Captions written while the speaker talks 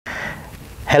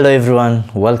Hello everyone,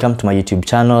 welcome to my YouTube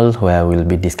channel where we'll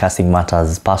be discussing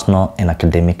matters personal and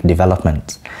academic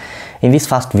development. In this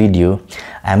first video,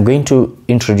 I am going to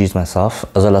introduce myself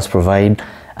as well as provide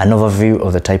an overview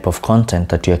of the type of content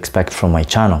that you expect from my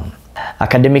channel.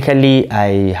 Academically,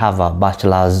 I have a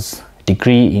bachelor's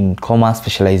degree in commerce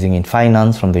specializing in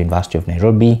finance from the University of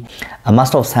Nairobi, a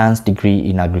Master of Science degree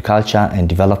in agriculture and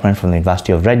development from the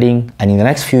University of Reading, and in the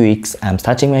next few weeks I'm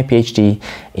starting my PhD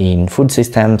in food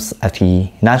systems at the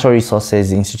Natural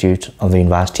Resources Institute of the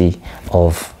University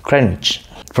of Greenwich.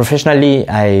 Professionally,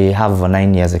 I have over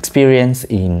 9 years experience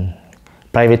in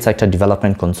private sector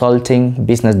development consulting,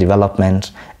 business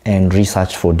development, and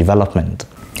research for development.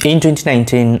 In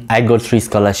 2019, I got 3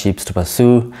 scholarships to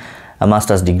pursue a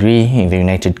master's degree in the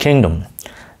United Kingdom.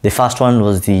 The first one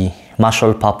was the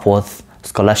Marshall Papworth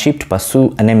Scholarship to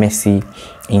pursue an MSc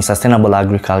in Sustainable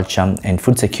Agriculture and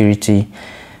Food Security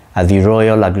at the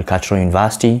Royal Agricultural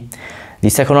University. The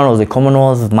second one was the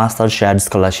Commonwealth Master's Shared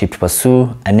Scholarship to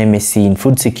pursue an MSc in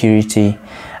Food Security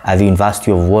at the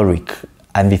University of Warwick.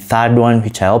 And the third one,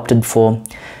 which I opted for,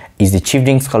 is the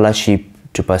Chivding Scholarship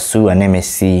to pursue an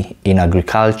MSc in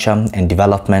Agriculture and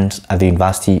Development at the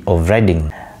University of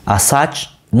Reading. As such,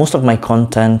 most of my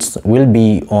content will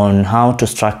be on how to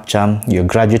structure your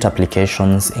graduate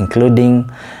applications, including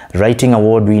writing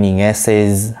award-winning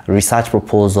essays, research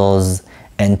proposals,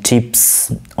 and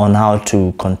tips on how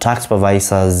to contact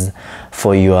supervisors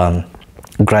for your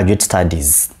graduate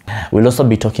studies. We'll also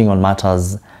be talking on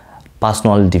matters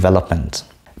personal development.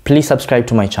 Please subscribe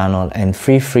to my channel and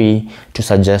feel free to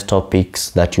suggest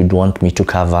topics that you'd want me to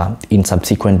cover in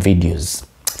subsequent videos.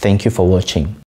 Thank you for watching.